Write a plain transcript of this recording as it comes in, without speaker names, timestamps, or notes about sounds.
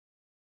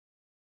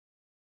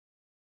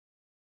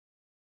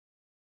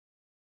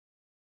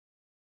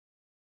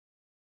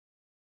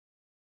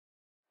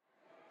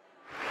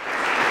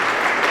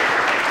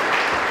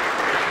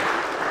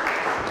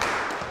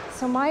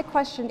my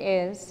question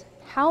is,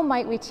 how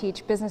might we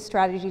teach business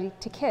strategy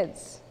to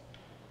kids?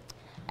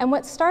 And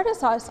what started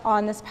us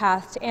on this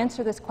path to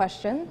answer this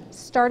question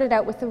started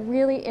out with a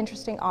really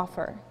interesting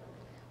offer.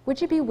 Would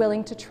you be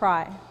willing to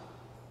try?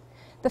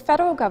 The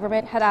federal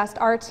government had asked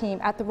our team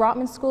at the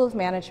Rotman School of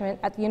Management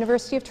at the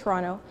University of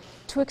Toronto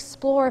to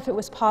explore if it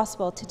was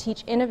possible to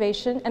teach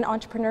innovation and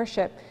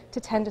entrepreneurship to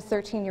 10 to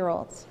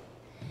 13-year-olds.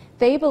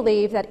 They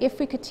believed that if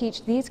we could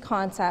teach these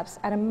concepts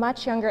at a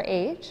much younger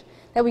age,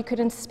 that we could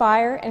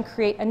inspire and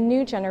create a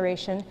new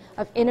generation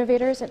of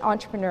innovators and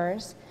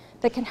entrepreneurs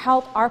that can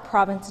help our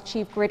province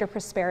achieve greater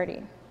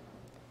prosperity.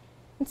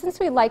 And since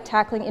we like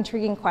tackling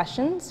intriguing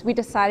questions, we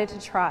decided to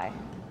try.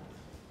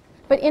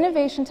 But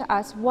innovation to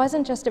us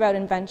wasn't just about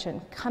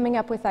invention, coming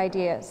up with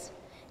ideas.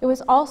 It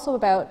was also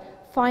about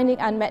finding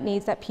unmet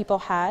needs that people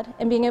had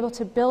and being able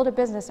to build a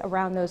business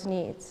around those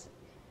needs.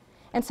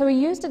 And so we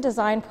used a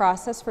design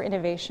process for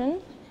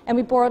innovation, and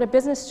we borrowed a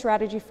business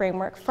strategy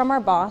framework from our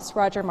boss,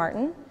 Roger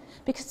Martin,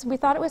 because we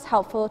thought it was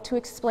helpful to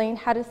explain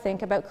how to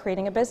think about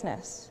creating a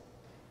business.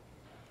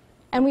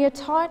 And we had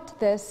taught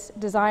this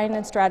design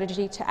and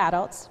strategy to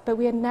adults, but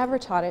we had never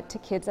taught it to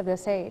kids of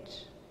this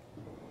age.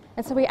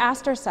 And so we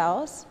asked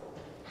ourselves,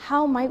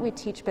 how might we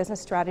teach business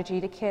strategy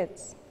to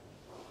kids?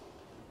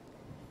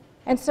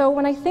 And so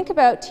when I think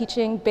about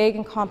teaching big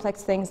and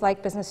complex things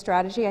like business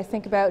strategy, I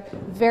think about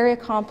very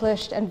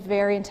accomplished and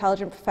very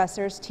intelligent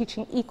professors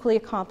teaching equally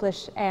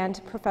accomplished and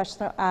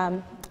professional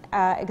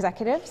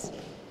executives.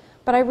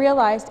 But I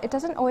realized it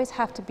doesn't always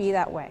have to be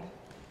that way.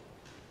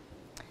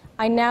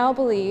 I now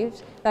believe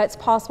that it's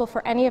possible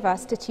for any of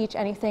us to teach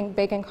anything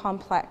big and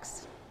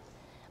complex.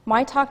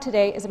 My talk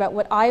today is about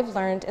what I've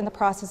learned in the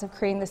process of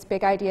creating this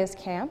Big Ideas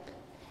Camp,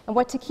 and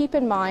what to keep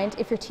in mind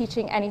if you're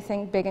teaching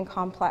anything big and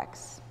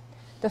complex.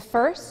 The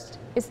first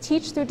is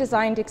teach through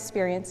designed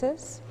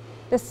experiences.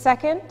 The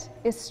second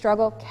is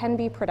struggle can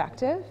be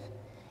productive.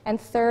 And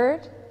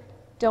third,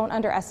 don't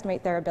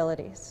underestimate their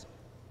abilities.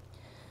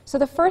 So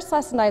the first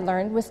lesson I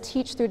learned was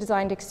teach through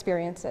designed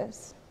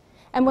experiences.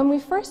 And when we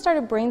first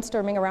started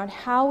brainstorming around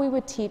how we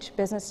would teach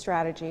business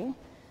strategy,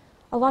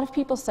 a lot of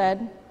people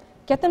said,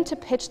 get them to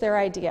pitch their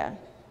idea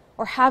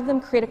or have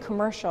them create a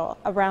commercial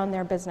around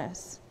their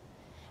business.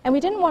 And we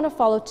didn't want to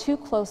follow too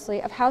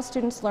closely of how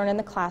students learn in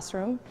the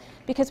classroom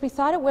because we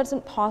thought it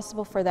wasn't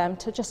possible for them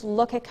to just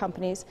look at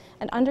companies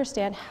and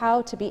understand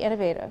how to be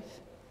innovative.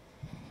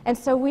 And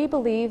so we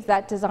believe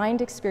that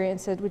designed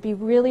experiences would be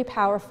really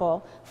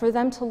powerful for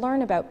them to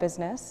learn about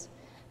business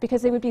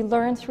because they would be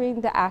learned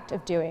through the act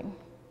of doing.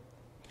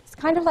 It's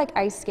kind of like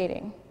ice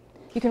skating.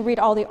 You can read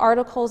all the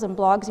articles and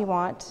blogs you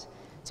want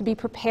to be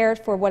prepared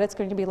for what it's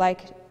going to be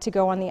like to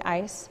go on the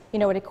ice. You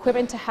know what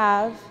equipment to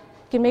have.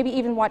 You can maybe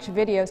even watch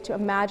videos to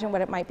imagine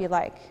what it might be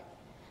like.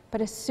 But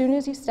as soon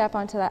as you step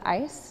onto that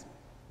ice,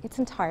 it's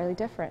entirely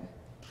different.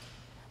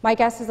 My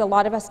guess is a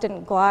lot of us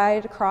didn't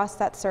glide across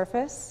that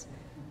surface.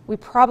 We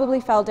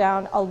probably fell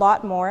down a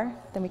lot more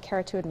than we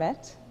care to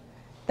admit,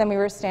 than we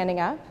were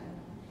standing up.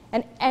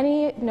 And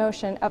any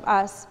notion of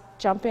us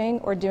jumping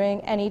or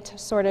doing any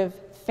sort of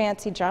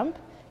fancy jump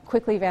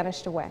quickly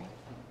vanished away.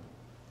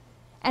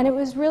 And it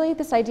was really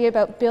this idea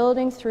about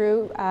building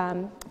through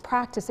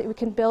practice that we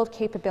can build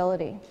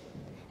capability.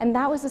 And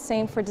that was the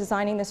same for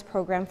designing this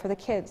program for the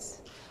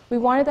kids. We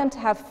wanted them to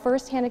have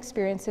first-hand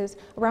experiences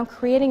around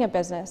creating a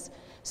business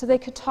so they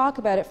could talk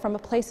about it from a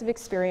place of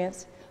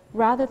experience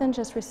rather than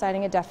just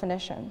reciting a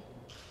definition.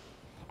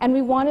 And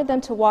we wanted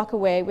them to walk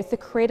away with the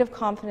creative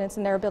confidence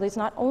in their abilities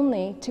not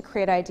only to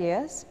create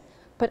ideas,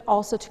 but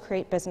also to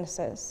create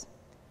businesses.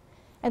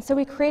 And so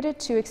we created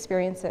two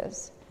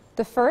experiences.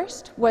 The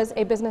first was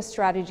a business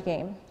strategy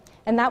game,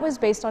 and that was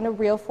based on a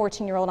real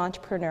 14-year-old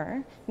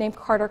entrepreneur named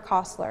Carter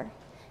Kostler.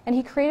 And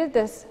he created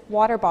this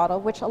water bottle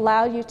which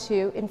allowed you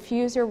to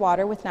infuse your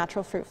water with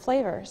natural fruit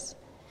flavors.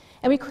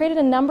 And we created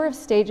a number of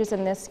stages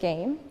in this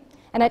game,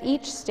 and at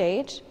each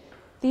stage,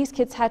 these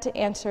kids had to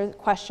answer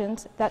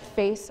questions that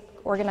face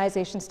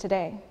organizations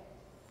today.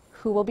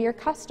 Who will be your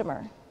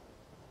customer?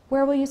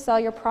 Where will you sell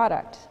your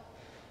product?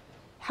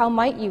 How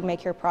might you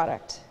make your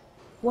product?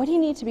 What do you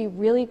need to be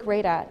really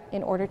great at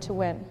in order to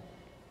win?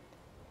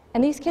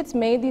 And these kids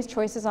made these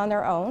choices on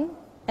their own,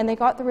 and they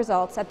got the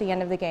results at the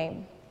end of the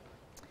game.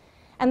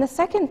 And the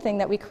second thing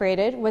that we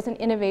created was an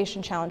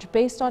innovation challenge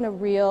based on a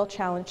real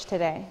challenge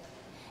today.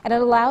 And it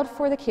allowed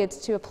for the kids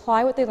to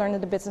apply what they learned in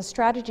the business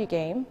strategy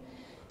game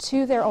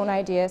to their own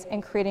ideas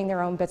and creating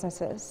their own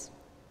businesses.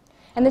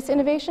 And this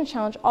innovation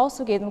challenge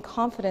also gave them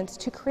confidence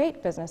to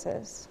create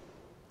businesses.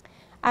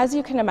 As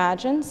you can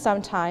imagine,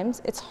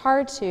 sometimes it's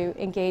hard to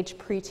engage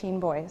preteen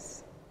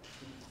boys.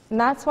 And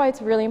that's why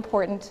it's really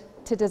important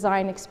to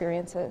design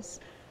experiences.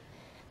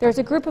 There's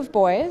a group of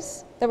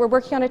boys that were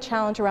working on a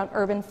challenge around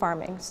urban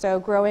farming, so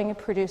growing and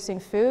producing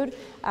food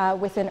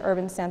within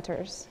urban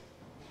centers.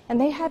 And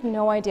they had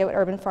no idea what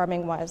urban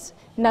farming was.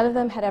 None of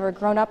them had ever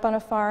grown up on a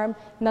farm,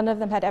 none of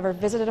them had ever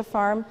visited a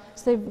farm,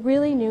 so they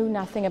really knew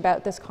nothing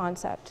about this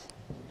concept.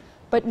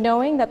 But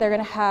knowing that they're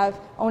going to have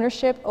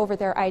ownership over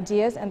their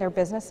ideas and their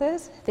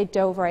businesses, they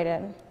dove right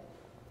in.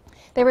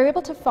 They were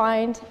able to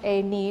find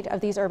a need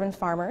of these urban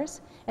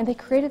farmers, and they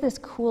created this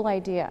cool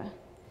idea.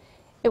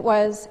 It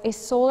was a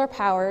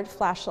solar-powered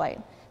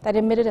flashlight that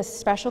emitted a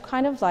special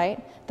kind of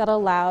light that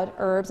allowed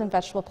herbs and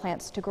vegetable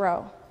plants to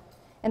grow.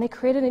 And they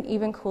created an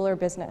even cooler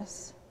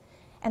business.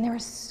 And they were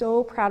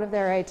so proud of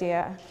their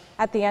idea.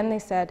 At the end, they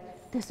said,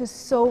 "This is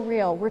so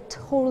real. We're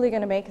totally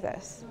going to make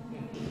this."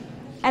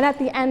 And at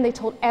the end, they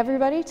told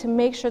everybody to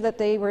make sure that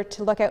they were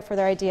to look out for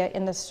their idea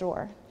in the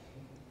store.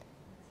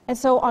 And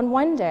so on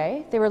one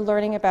day, they were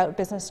learning about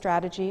business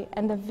strategy,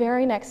 and the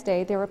very next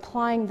day, they were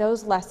applying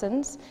those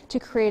lessons to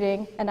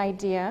creating an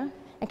idea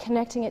and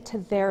connecting it to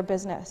their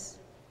business.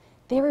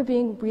 They were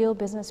being real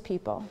business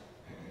people.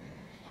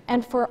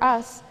 And for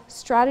us,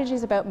 strategy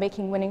is about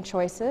making winning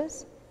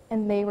choices,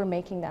 and they were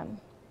making them.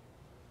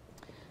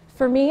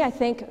 For me, I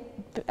think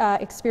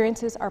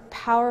experiences are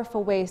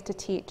powerful ways to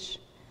teach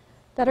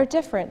that are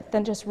different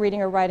than just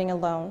reading or writing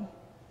alone.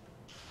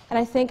 And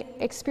I think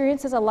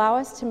experiences allow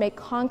us to make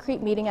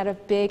concrete meaning out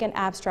of big and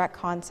abstract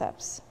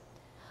concepts.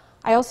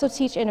 I also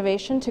teach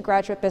innovation to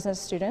graduate business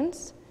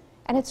students,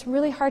 and it's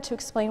really hard to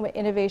explain what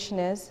innovation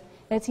is,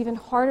 and it's even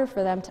harder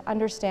for them to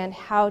understand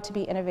how to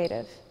be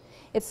innovative.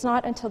 It's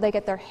not until they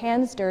get their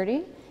hands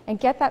dirty and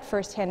get that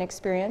first-hand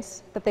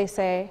experience that they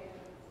say,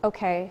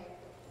 "Okay,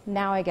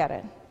 now I get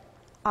it.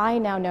 I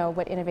now know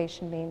what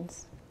innovation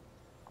means."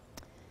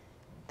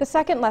 The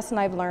second lesson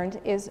I've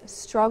learned is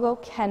struggle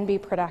can be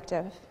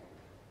productive.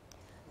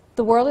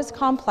 The world is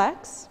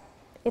complex.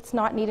 It's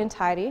not neat and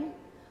tidy.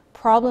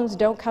 Problems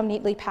don't come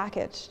neatly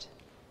packaged.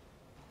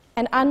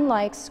 And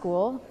unlike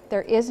school,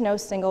 there is no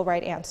single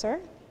right answer,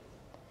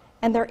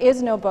 and there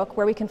is no book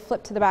where we can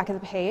flip to the back of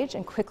the page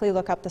and quickly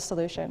look up the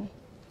solution.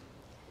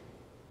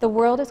 The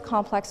world is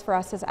complex for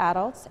us as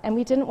adults, and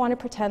we didn't want to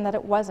pretend that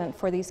it wasn't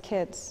for these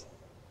kids.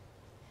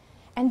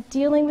 And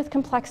dealing with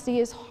complexity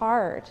is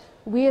hard.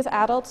 We as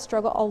adults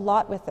struggle a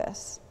lot with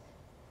this.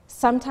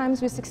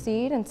 Sometimes we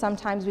succeed and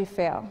sometimes we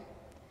fail.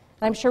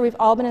 And I'm sure we've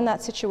all been in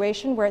that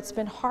situation where it's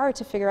been hard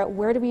to figure out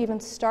where do we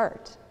even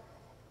start,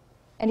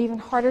 and even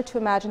harder to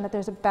imagine that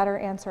there's a better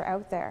answer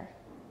out there.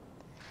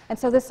 And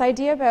so this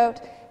idea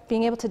about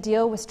being able to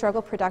deal with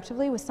struggle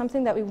productively was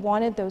something that we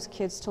wanted those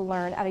kids to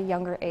learn at a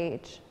younger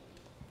age.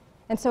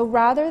 And so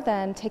rather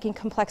than taking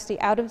complexity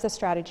out of the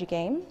strategy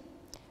game,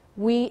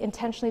 we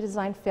intentionally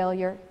designed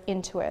failure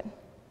into it.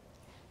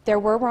 There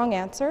were wrong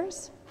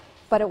answers,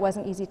 but it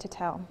wasn't easy to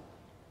tell.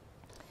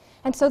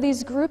 And so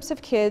these groups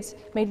of kids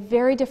made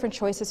very different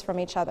choices from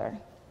each other.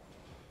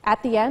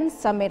 At the end,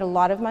 some made a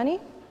lot of money,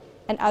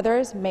 and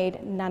others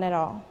made none at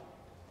all.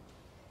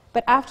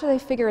 But after they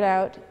figured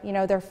out,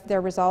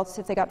 their results,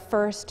 if they got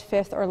first,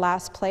 fifth, or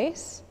last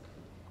place,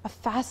 a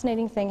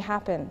fascinating thing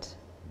happened.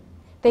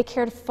 They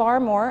cared far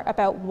more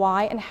about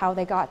why and how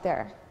they got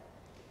there.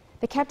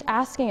 They kept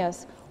asking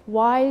us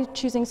why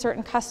choosing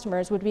certain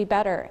customers would be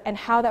better and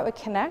how that would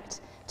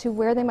connect to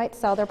where they might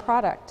sell their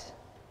product.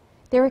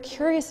 They were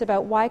curious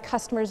about why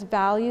customers'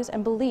 values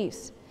and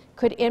beliefs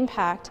could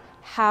impact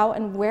how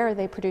and where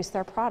they produce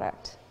their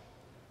product.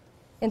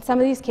 In some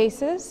of these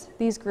cases,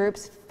 these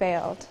groups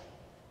failed.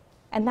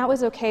 And that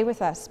was okay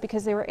with us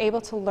because they were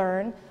able to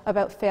learn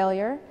about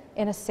failure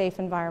in a safe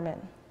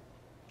environment.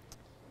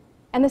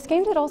 And this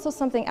game did also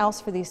something else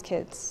for these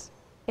kids.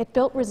 It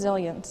built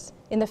resilience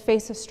in the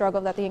face of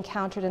struggle that they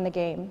encountered in the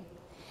game.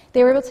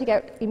 They were able to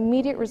get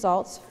immediate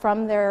results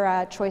from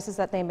their choices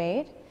that they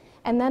made,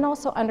 and then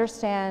also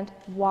understand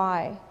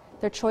why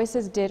their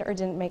choices did or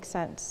didn't make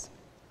sense.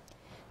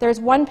 There's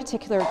one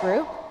particular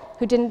group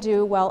who didn't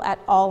do well at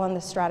all on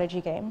the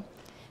strategy game.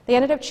 They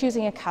ended up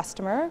choosing a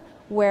customer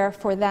where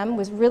for them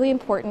was really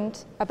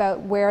important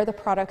about where the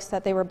products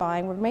that they were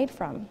buying were made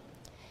from.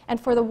 And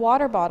for the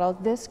water bottle,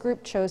 this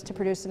group chose to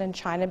produce it in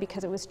China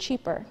because it was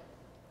cheaper.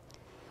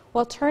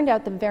 Well, it turned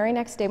out the very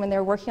next day when they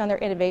were working on their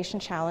innovation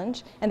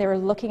challenge and they were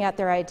looking at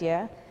their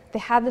idea, they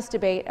had this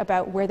debate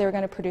about where they were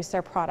going to produce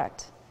their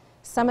product.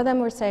 Some of them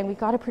were saying, we've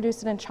got to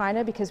produce it in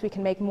China because we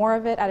can make more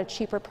of it at a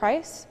cheaper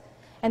price.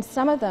 And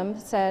some of them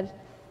said,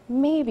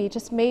 maybe,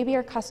 just maybe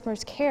our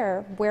customers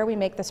care where we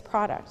make this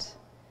product.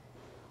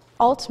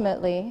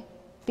 Ultimately,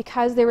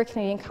 because they were a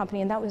Canadian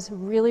company and that was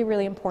really,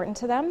 really important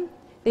to them,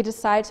 they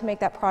decided to make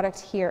that product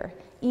here,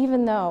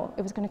 even though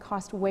it was going to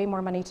cost way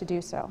more money to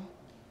do so.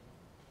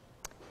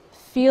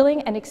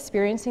 Feeling and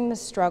experiencing the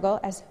struggle,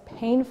 as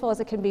painful as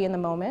it can be in the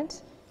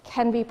moment,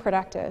 can be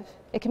productive.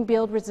 It can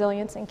build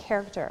resilience and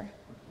character.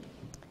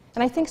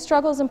 And I think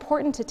struggle is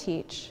important to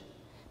teach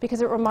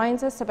because it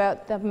reminds us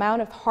about the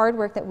amount of hard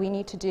work that we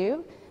need to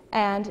do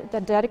and the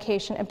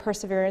dedication and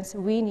perseverance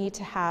we need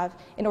to have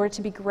in order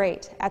to be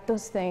great at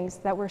those things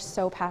that we're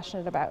so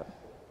passionate about.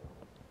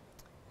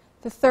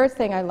 The third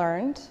thing I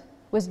learned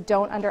was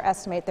don't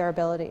underestimate their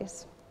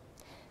abilities.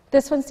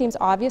 This one seems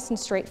obvious and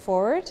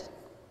straightforward,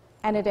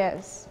 and it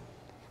is.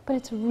 But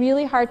it's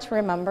really hard to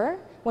remember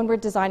when we're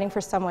designing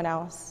for someone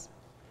else.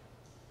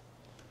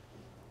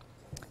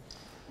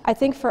 I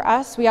think for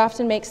us, we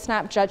often make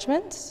snap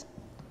judgments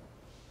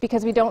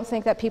because we don't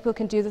think that people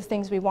can do the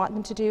things we want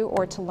them to do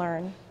or to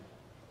learn.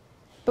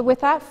 But But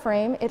with that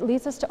frame, it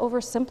leads us to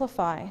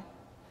oversimplify.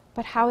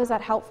 But how is that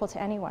helpful to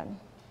anyone?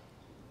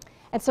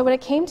 And so when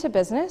it came to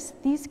business,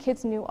 these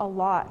kids knew a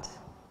lot.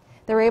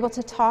 They were able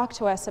to talk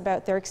to us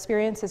about their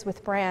experiences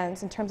with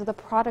brands in terms of the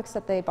products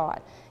that they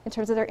bought, in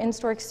terms of their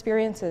in-store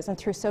experiences and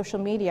through social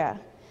media.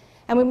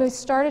 And when we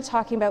started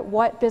talking about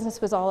what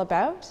business was all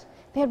about,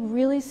 they had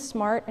really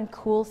smart and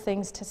cool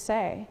things to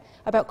say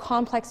about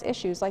complex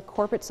issues like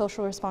corporate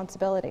social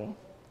responsibility.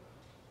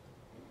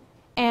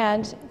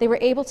 And they were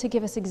able to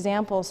give us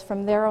examples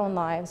from their own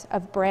lives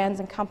of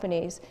brands and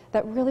companies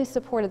that really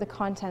supported the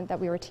content that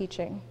we were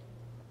teaching.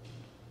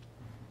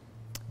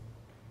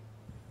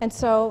 And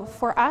so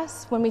for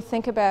us, when we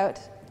think about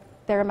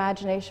their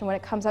imagination, when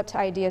it comes up to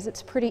ideas,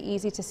 it's pretty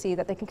easy to see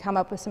that they can come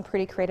up with some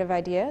pretty creative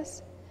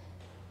ideas.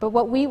 But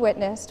what we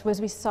witnessed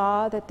was we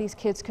saw that these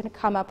kids could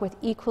come up with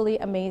equally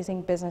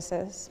amazing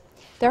businesses.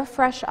 Their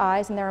fresh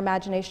eyes and their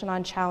imagination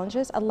on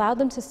challenges allowed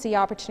them to see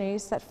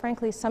opportunities that,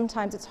 frankly,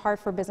 sometimes it's hard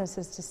for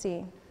businesses to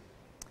see.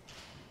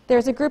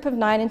 There's a group of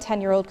 9 and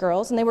 10-year-old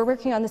girls, and they were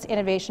working on this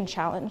innovation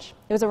challenge.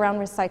 It was around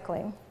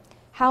recycling.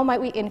 How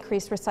might we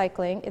increase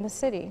recycling in the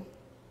city?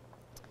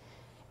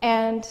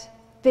 And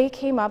they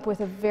came up with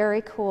a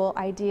very cool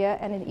idea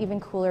and an even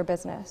cooler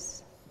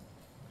business.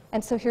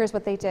 And so here's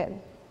what they did.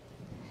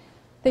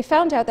 They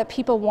found out that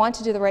people want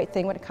to do the right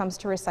thing when it comes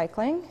to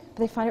recycling, but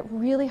they find it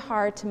really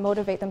hard to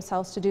motivate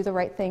themselves to do the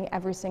right thing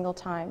every single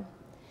time.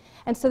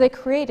 And so they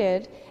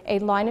created a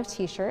line of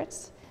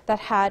t-shirts that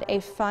had a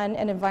fun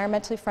and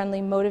environmentally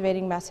friendly,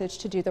 motivating message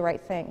to do the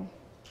right thing.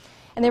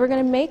 And they were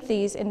going to make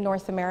these in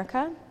North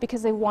America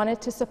because they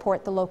wanted to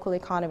support the local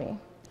economy.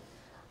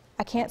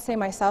 I can't say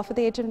myself at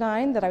the age of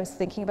 9 that I was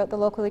thinking about the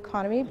local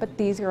economy, but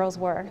these girls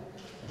were.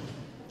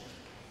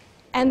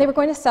 And they were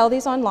going to sell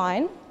these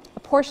online. A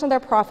portion of their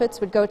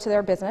profits would go to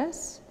their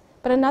business,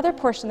 but another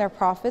portion of their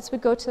profits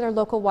would go to their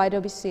local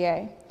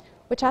YWCA,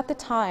 which at the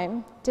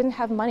time didn't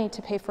have money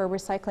to pay for a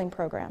recycling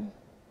program.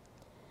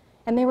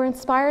 And they were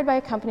inspired by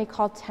a company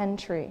called 10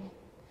 Tree.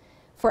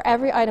 For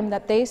every item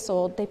that they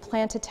sold, they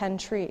planted 10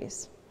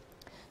 trees.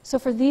 So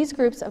for these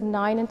groups of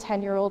 9 and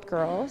 10-year-old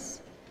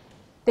girls,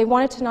 they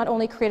wanted to not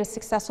only create a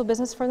successful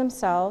business for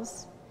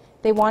themselves,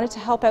 they wanted to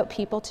help out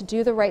people to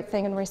do the right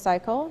thing and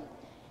recycle,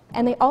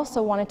 and they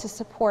also wanted to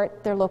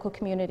support their local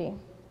community.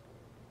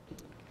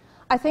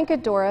 I think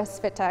Adora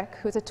Svitek,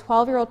 who's a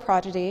 12-year-old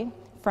prodigy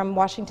from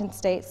Washington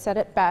State, said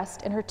it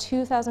best in her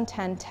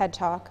 2010 TED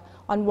Talk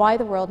on why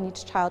the world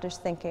needs childish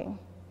thinking.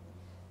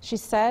 She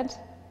said,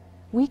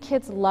 "We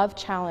kids love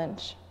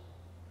challenge,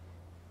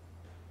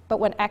 but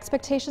when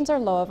expectations are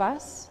low of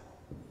us,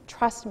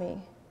 trust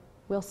me,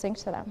 we'll sink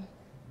to them."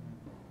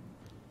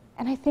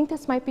 And I think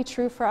this might be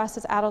true for us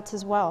as adults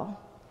as well.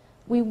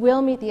 We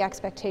will meet the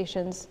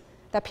expectations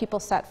that people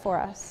set for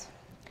us.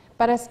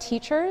 But as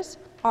teachers,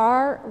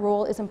 our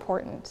role is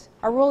important.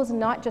 Our role is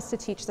not just to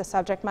teach the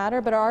subject matter,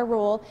 but our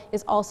role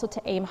is also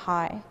to aim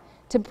high,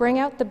 to bring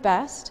out the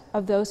best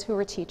of those who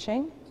we're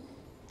teaching,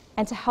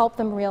 and to help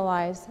them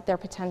realize their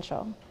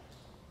potential.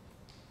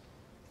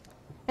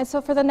 And so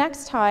for the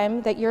next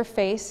time that you're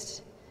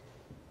faced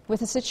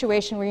with a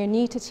situation where you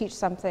need to teach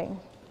something,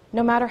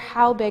 no matter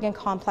how big and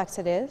complex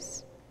it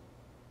is,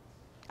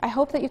 I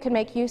hope that you can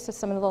make use of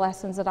some of the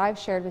lessons that I've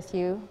shared with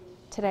you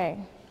today.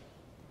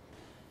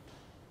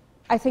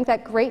 I think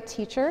that great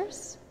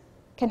teachers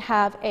can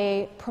have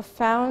a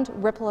profound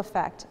ripple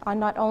effect on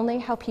not only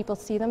how people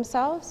see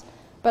themselves,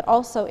 but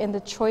also in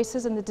the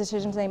choices and the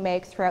decisions they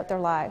make throughout their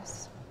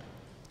lives.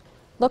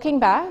 Looking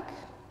back,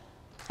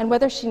 and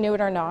whether she knew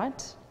it or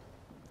not,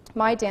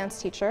 my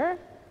dance teacher,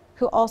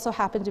 who also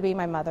happened to be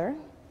my mother,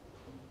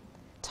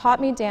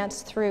 taught me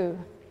dance through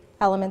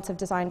elements of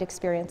designed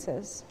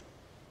experiences.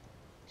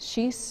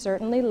 She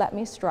certainly let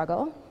me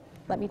struggle,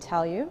 let me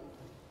tell you,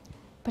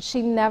 but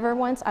she never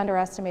once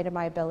underestimated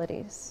my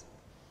abilities.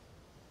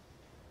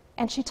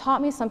 And she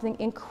taught me something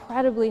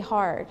incredibly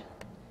hard.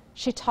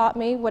 She taught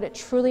me what it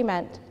truly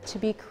meant to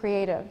be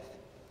creative,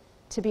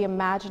 to be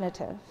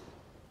imaginative,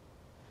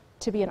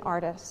 to be an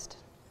artist.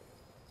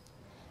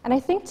 And I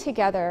think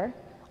together,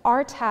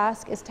 our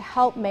task is to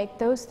help make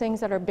those things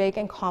that are big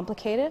and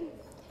complicated,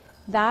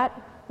 that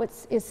what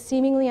is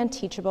seemingly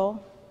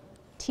unteachable,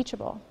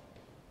 teachable.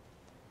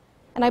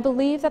 And I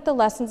believe that the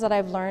lessons that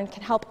I've learned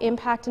can help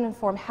impact and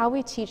inform how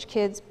we teach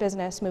kids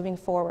business moving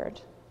forward.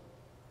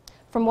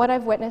 From what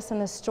I've witnessed and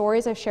the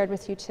stories I've shared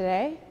with you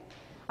today,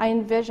 I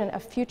envision a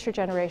future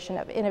generation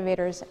of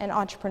innovators and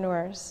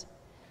entrepreneurs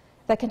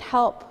that can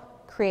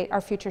help create our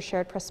future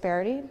shared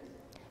prosperity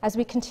as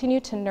we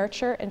continue to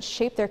nurture and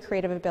shape their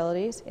creative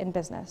abilities in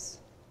business.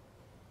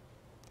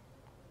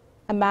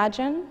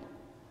 Imagine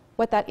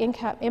what that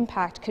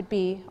impact could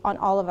be on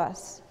all of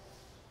us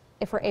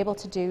if we're able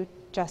to do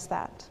just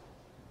that.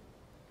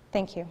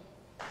 Thank you.